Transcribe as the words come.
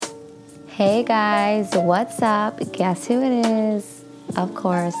Hey guys, what's up? Guess who it is? Of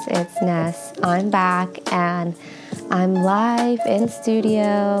course, it's Ness. I'm back and I'm live in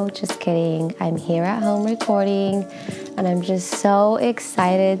studio. Just kidding. I'm here at home recording and I'm just so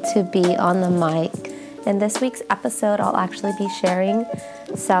excited to be on the mic. In this week's episode, I'll actually be sharing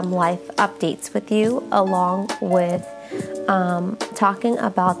some life updates with you along with talking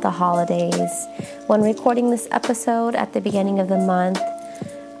about the holidays. When recording this episode at the beginning of the month,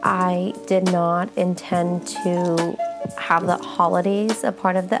 I did not intend to have the holidays a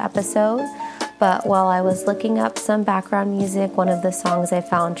part of the episode, but while I was looking up some background music, one of the songs I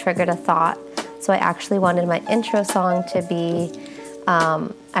found triggered a thought. So I actually wanted my intro song to be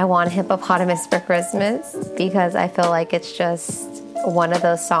I Want a Hippopotamus for Christmas, because I feel like it's just one of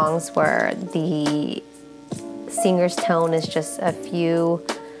those songs where the singer's tone is just a few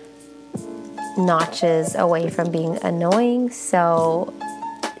notches away from being annoying, so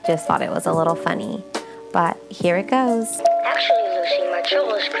just thought it was a little funny. But here it goes. Actually, Lucy, my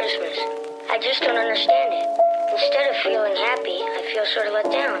trouble is Christmas. I just don't understand it. Instead of feeling happy, I feel sort of let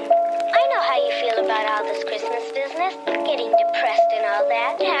down. I know how you feel about all this Christmas business, getting depressed and all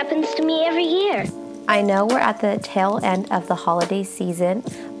that. It happens to me every year. I know we're at the tail end of the holiday season,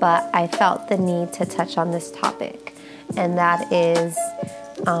 but I felt the need to touch on this topic, and that is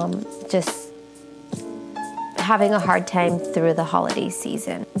just having a hard time through the holiday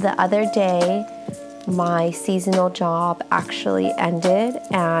season. The other day, my seasonal job actually ended,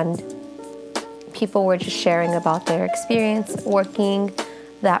 and people were just sharing about their experience working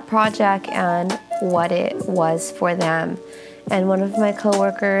that project and what it was for them. And one of my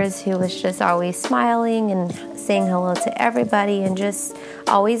coworkers, who was just always smiling and saying hello to everybody and just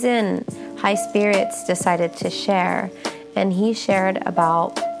always in high spirits, decided to share. And he shared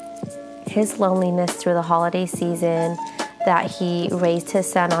about his loneliness through the holiday season, that he raised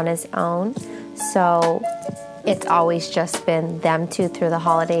his son on his own. So it's always just been them two through the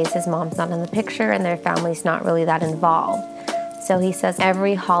holidays. His mom's not in the picture and their family's not really that involved. So he says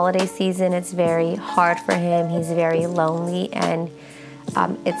every holiday season it's very hard for him. He's very lonely, and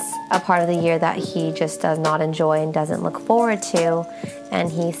it's a part of the year that he just does not enjoy and doesn't look forward to.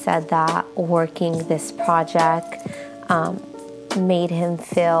 And he said that working this project made him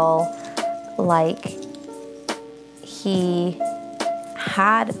feel like he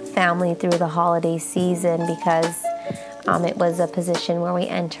had family through the holiday season, because it was a position where we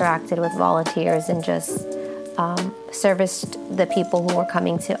interacted with volunteers and just serviced the people who were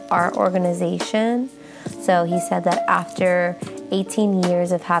coming to our organization. So he said that after 18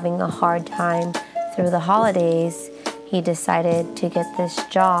 years of having a hard time through the holidays, he decided to get this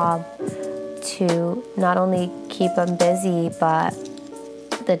job to not only keep him busy, but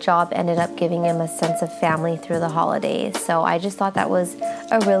the job ended up giving him a sense of family through the holidays. So I just thought that was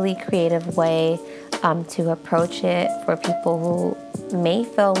a really creative way to approach it for people who may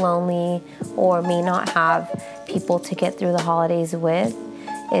feel lonely or may not have people to get through the holidays with,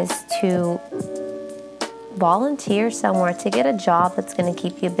 is to volunteer somewhere, to get a job that's going to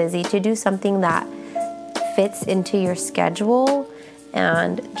keep you busy, to do something that fits into your schedule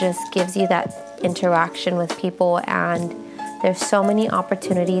and just gives you that interaction with people. And there's so many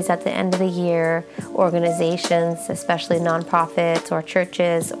opportunities at the end of the year. Organizations, especially nonprofits or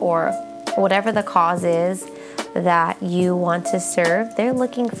churches or whatever the cause is that you want to serve, they're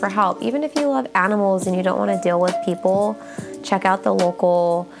looking for help. Even if you love animals and you don't want to deal with people, check out the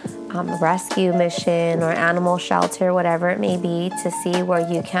local rescue mission or animal shelter, whatever it may be, to see where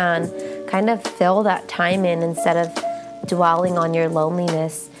you can kind of fill that time in instead of dwelling on your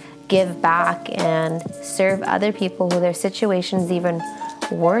loneliness. Give back and serve other people who their situation's even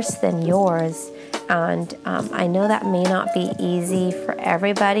worse than yours. And I know that may not be easy for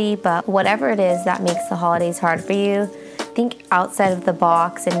everybody, but whatever it is that makes the holidays hard for you, think outside of the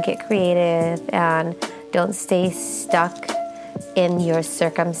box and get creative, and don't stay stuck in your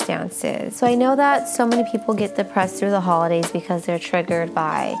circumstances. So I know that so many people get depressed through the holidays because they're triggered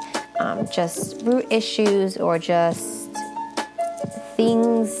by just root issues or just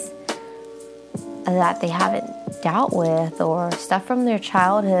things that they haven't dealt with, or stuff from their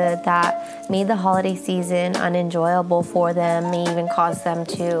childhood that made the holiday season unenjoyable for them, may even cause them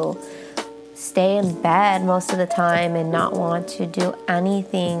to stay in bed most of the time and not want to do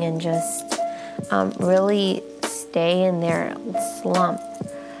anything and just really stay in their slump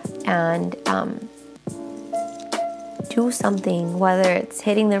and do something, whether it's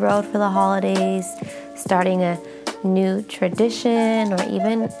hitting the road for the holidays, starting a new tradition, or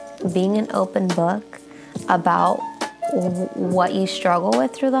even being an open book about what you struggle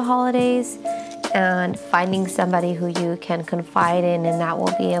with through the holidays. and finding somebody who you can confide in and that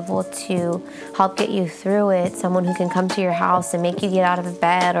will be able to help get you through it. Someone who can come to your house and make you get out of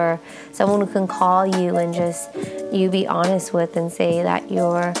bed, or someone who can call you and just you be honest with and say that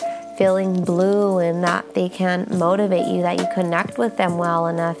you're feeling blue and that they can motivate you, that you connect with them well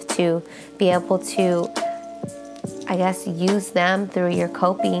enough to be able to, I guess, use them through your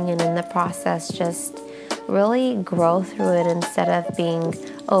coping, and in the process just really grow through it instead of being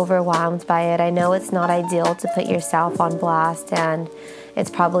overwhelmed by it. I know it's not ideal to put yourself on blast, and it's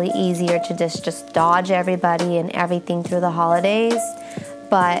probably easier to just dodge everybody and everything through the holidays,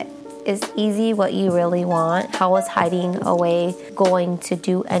 but is easy what you really want? How is hiding away going to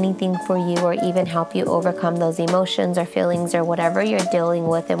do anything for you or even help you overcome those emotions or feelings or whatever you're dealing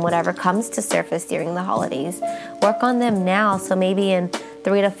with and whatever comes to surface during the holidays? Work on them now, so maybe in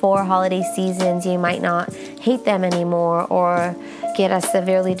 3 to 4 holiday seasons you might not hate them anymore or get as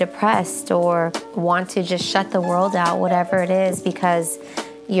severely depressed or want to just shut the world out, whatever it is, because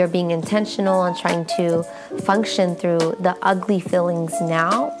you're being intentional and trying to function through the ugly feelings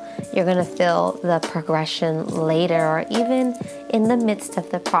now. You're going to feel the progression later, or even in the midst of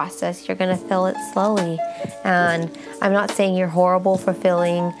the process, you're going to feel it slowly. And I'm not saying you're horrible for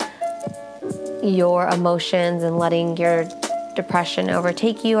feeling your emotions and letting your depression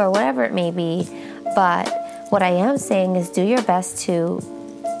overtake you or whatever it may be. But what I am saying is do your best to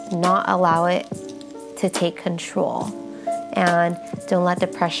not allow it to take control. And don't let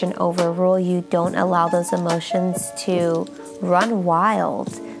depression overrule you. Don't allow those emotions to run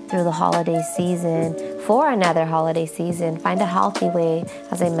wild through the holiday season. For another holiday season, find a healthy way,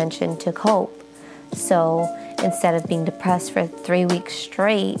 as I mentioned, to cope. So instead of being depressed for 3 weeks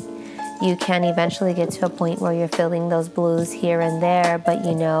straight, you can eventually get to a point where you're feeling those blues here and there, but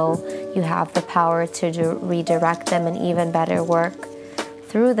you know you have the power to redirect them and even better work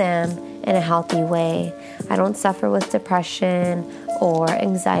through them in a healthy way. I don't suffer with depression or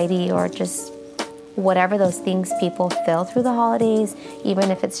anxiety or just whatever those things people feel through the holidays,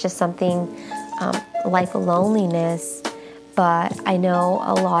 even if it's just something like loneliness. But I know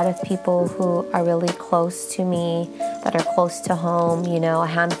a lot of people who are really close to me, that are close to home, you know, a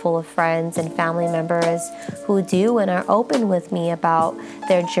handful of friends and family members who do and are open with me about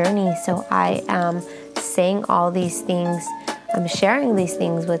their journey. So I am saying all these things, I'm sharing these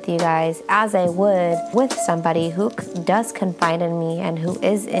things with you guys as I would with somebody who does confide in me and who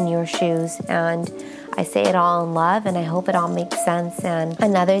is in your shoes. And I say it all in love, and I hope it all makes sense. And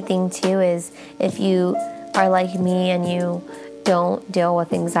another thing too is if you are like me and you don't deal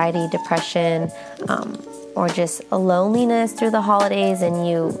with anxiety, depression, or just loneliness through the holidays, and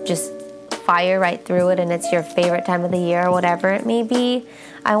you just fire right through it and it's your favorite time of the year or whatever it may be,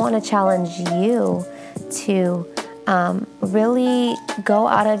 I want to challenge you to really go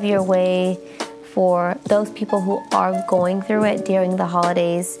out of your way for those people who are going through it during the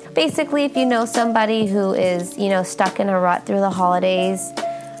holidays. Basically, if you know somebody who is, you know, stuck in a rut through the holidays,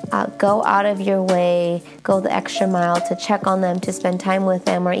 go out of your way, go the extra mile to check on them, to spend time with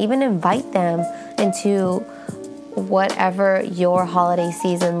them, or even invite them into whatever your holiday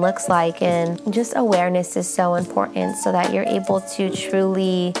season looks like. And just awareness is so important so that you're able to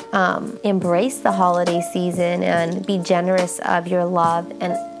truly embrace the holiday season and be generous of your love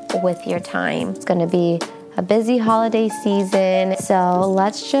and with your time. It's going to be a busy holiday season, so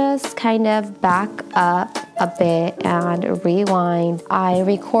let's just kind of back up a bit and rewind. I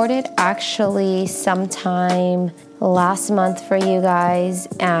recorded actually sometime last month for you guys,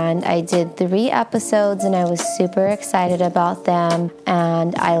 and I did 3 episodes and I was super excited about them,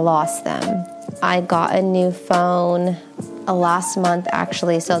 and I lost them. I got a new phone last month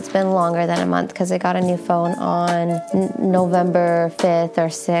actually, so it's been longer than a month because I got a new phone on November 5th or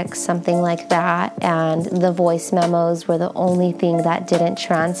 6th, something like that, and the voice memos were the only thing that didn't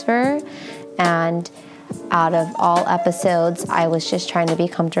transfer. And out of all episodes, I was just trying to be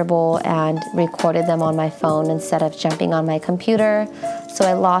comfortable and recorded them on my phone instead of jumping on my computer. So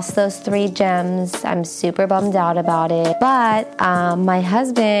I lost those 3 gems. I'm super bummed out about it. But my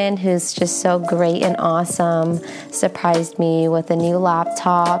husband, who's just so great and awesome, surprised me with a new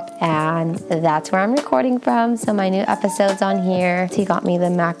laptop, and that's where I'm recording from. So my new episode's on here. He got me the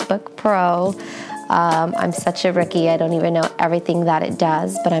MacBook Pro. I'm such a rookie, I don't even know everything that it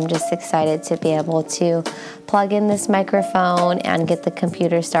does, but I'm just excited to be able to plug in this microphone and get the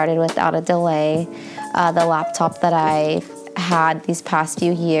computer started without a delay. The laptop that I've had these past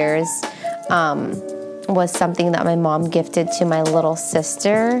few years was something that my mom gifted to my little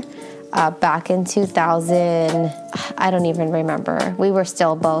sister back in 2000. I don't even remember. We were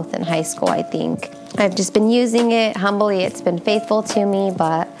still both in high school, I think. I've just been using it humbly. It's been faithful to me,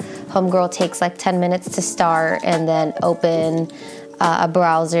 but Homegirl takes like 10 minutes to start, and then open a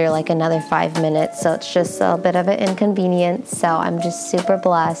browser like another 5 minutes. So it's just a bit of an inconvenience. So I'm just super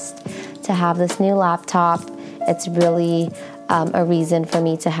blessed to have this new laptop. It's really a reason for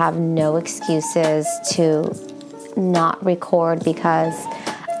me to have no excuses to not record, because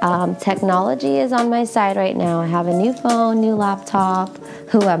technology is on my side right now. I have a new phone, new laptop.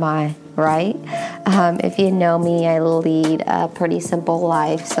 Who am I, right? If you know me, I lead a pretty simple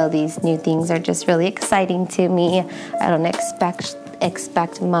life, so these new things are just really exciting to me. I don't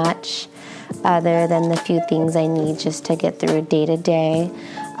expect much other than the few things I need just to get through day to day.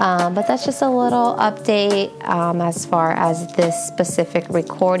 But that's just a little update as far as this specific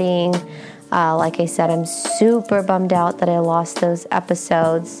recording. Like I said, I'm super bummed out that I lost those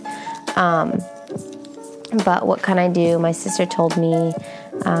episodes. But what can I do? My sister told me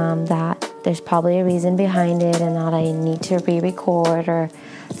that there's probably a reason behind it and that I need to re-record or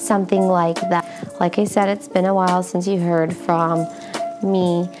something like that. Like I said, it's been a while since you heard from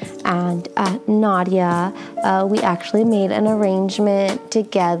me and Nadia. We actually made an arrangement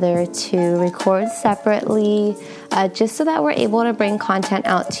together to record separately, just so that we're able to bring content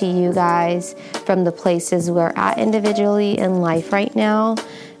out to you guys from the places we're at individually in life right now.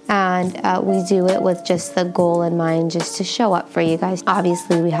 And we do it with just the goal in mind, just to show up for you guys.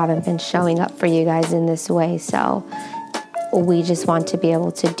 Obviously, we haven't been showing up for you guys in this way, so we just want to be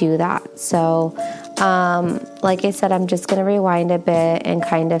able to do that. So like I said, I'm just going to rewind a bit and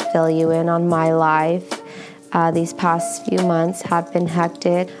kind of fill you in on my life. These past few months have been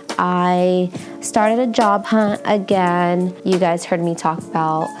hectic. I started a job hunt again. You guys heard me talk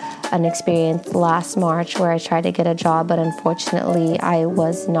about an experience last March where I tried to get a job, but unfortunately I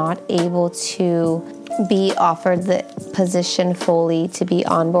was not able to be offered the position fully to be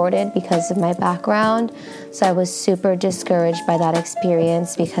onboarded because of my background. So I was super discouraged by that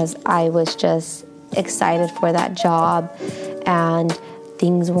experience because I was just excited for that job and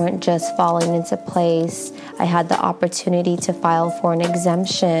things weren't just falling into place. I had the opportunity to file for an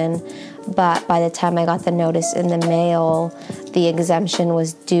exemption, but by the time I got the notice in the mail, the exemption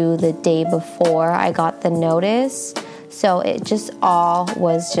was due the day before I got the notice. So it just all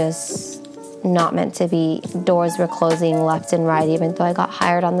was just not meant to be. Doors were closing left and right, even though I got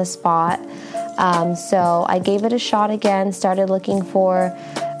hired on the spot. So I gave it a shot again, started looking for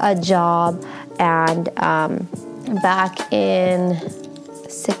a job, and back in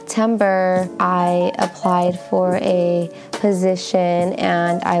September, I applied for a position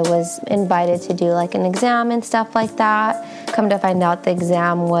and I was invited to do like an exam and stuff like that. Come to find out, the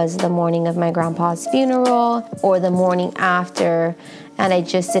exam was the morning of my grandpa's funeral or the morning after, and I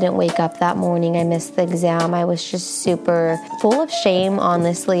just didn't wake up that morning. I missed the exam. I was just super full of shame,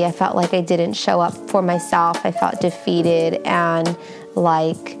 honestly. I felt like I didn't show up for myself. I felt defeated and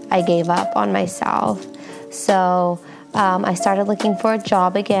like I gave up on myself. So I started looking for a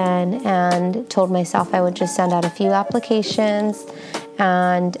job again and told myself I would just send out a few applications,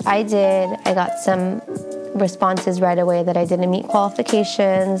 and I did. I got some responses right away that I didn't meet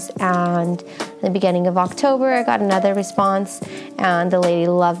qualifications, and in the beginning of October I got another response, and the lady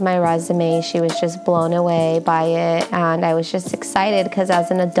loved my resume. She was just blown away by it, and I was just excited because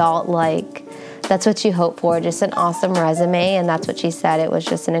as an adult, like, that's what you hope for, just an awesome resume, and that's what she said. It was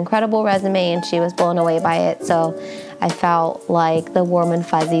just an incredible resume, and she was blown away by it. So I felt like the warm and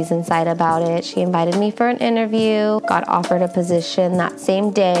fuzzies inside about it. She invited me for an interview, got offered a position that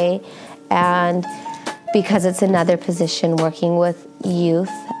same day, and because it's another position working with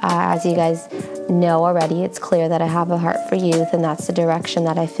youth, as you guys know already, it's clear that I have a heart for youth, and that's the direction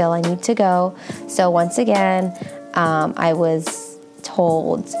that I feel I need to go. So once again, I was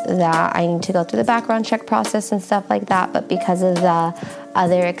told that I need to go through the background check process and stuff like that, but because of the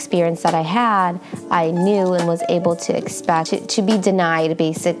other experience that I had, I knew and was able to expect to be denied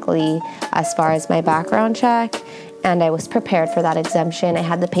basically as far as my background check, and I was prepared for that exemption. I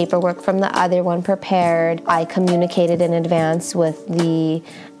had the paperwork from the other one prepared. I communicated in advance with the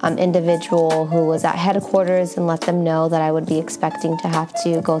individual who was at headquarters and let them know that I would be expecting to have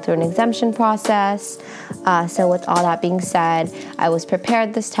to go through an exemption process. So with all that being said, I was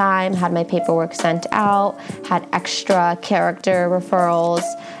prepared this time, had my paperwork sent out, had extra character referrals,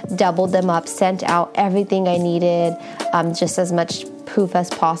 doubled them up, sent out everything I needed, just as much proof as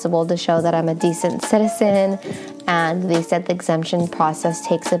possible to show that I'm a decent citizen. And they said the exemption process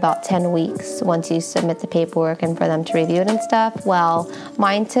takes about 10 weeks once you submit the paperwork and for them to review it and stuff. Well,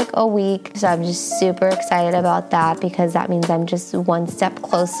 mine took a week, so I'm just super excited about that because that means I'm just one step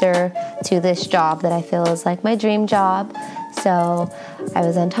closer to this job that I feel is like my dream job. So I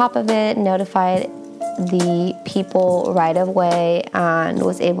was on top of it, notified the people right away and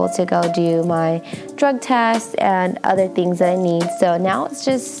was able to go do my drug test and other things that I need. So now it's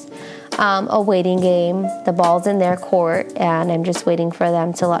just a waiting game. The ball's in their court, and I'm just waiting for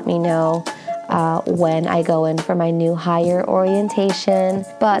them to let me know when I go in for my new hire orientation.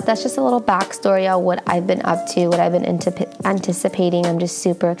 But that's just a little backstory on what I've been up to, what I've been anticipating. I'm just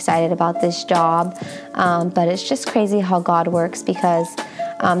super excited about this job. But it's just crazy how God works, because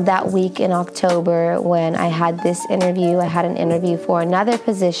that week in October when I had this interview, I had an interview for another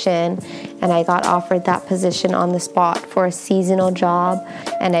position, and I got offered that position on the spot for a seasonal job.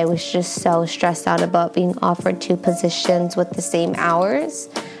 And I was just so stressed out about being offered 2 positions with the same hours.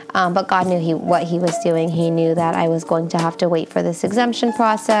 But God knew what he was doing. He knew that I was going to have to wait for this exemption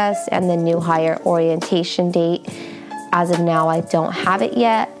process and the new hire orientation date. As of now, I don't have it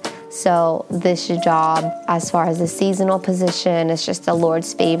yet. So this job, as far as the seasonal position, is just the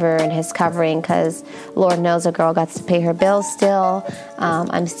Lord's favor and his covering, because Lord knows a girl got to pay her bills still.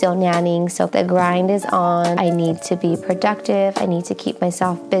 I'm still nannying, so the grind is on. I need to be productive. I need to keep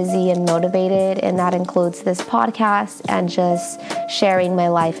myself busy and motivated, and that includes this podcast and just sharing my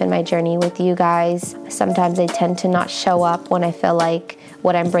life and my journey with you guys. Sometimes I tend to not show up when I feel like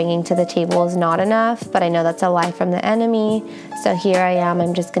what I'm bringing to the table is not enough, but I know that's a lie from the enemy. So here I am.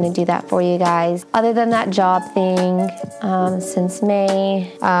 I'm just going to do that for you guys. Other than that job thing, since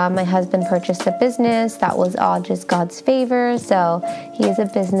May, my husband purchased a business. That was all just God's favor. So he is a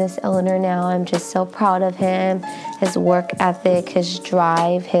business owner now. I'm just so proud of him, his work ethic, his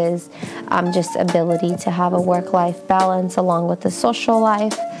drive, his just ability to have a work-life balance along with the social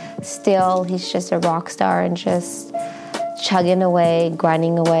life. Still, he's just a rock star and just chugging away,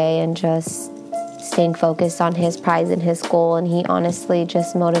 grinding away, and just staying focused on his prize and his goal. And he honestly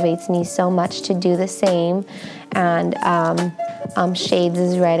just motivates me so much to do the same. And Shades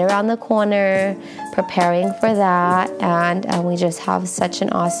is right around the corner, preparing for that. And we just have such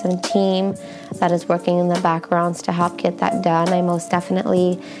an awesome team that is working in the backgrounds to help get that done. I most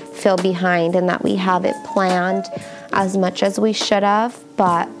definitely feel behind in that we have it planned as much as we should have,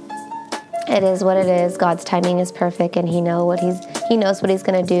 but it is what it is. God's timing is perfect, and He knows what He's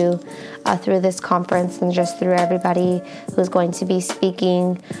going to do through this conference and just through everybody who's going to be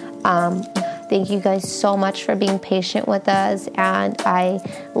speaking. Thank you guys so much for being patient with us, and I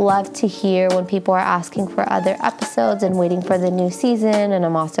love to hear when people are asking for other episodes and waiting for the new season, and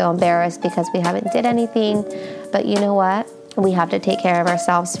I'm also embarrassed because we haven't did anything, but you know what? We have to take care of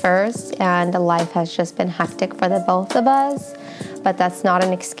ourselves first, and life has just been hectic for the both of us. But that's not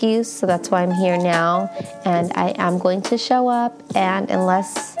an excuse, so that's why I'm here now, and I am going to show up, and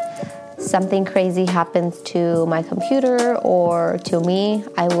unless something crazy happens to my computer or to me,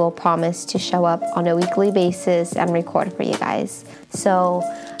 I will promise to show up on a weekly basis and record for you guys. So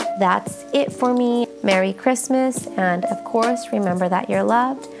that's it for me. Merry Christmas, and of course, remember that you're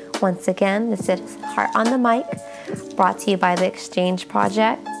loved. Once again, this is Heart on the Mic, brought to you by the Exchange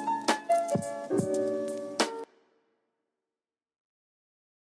Project.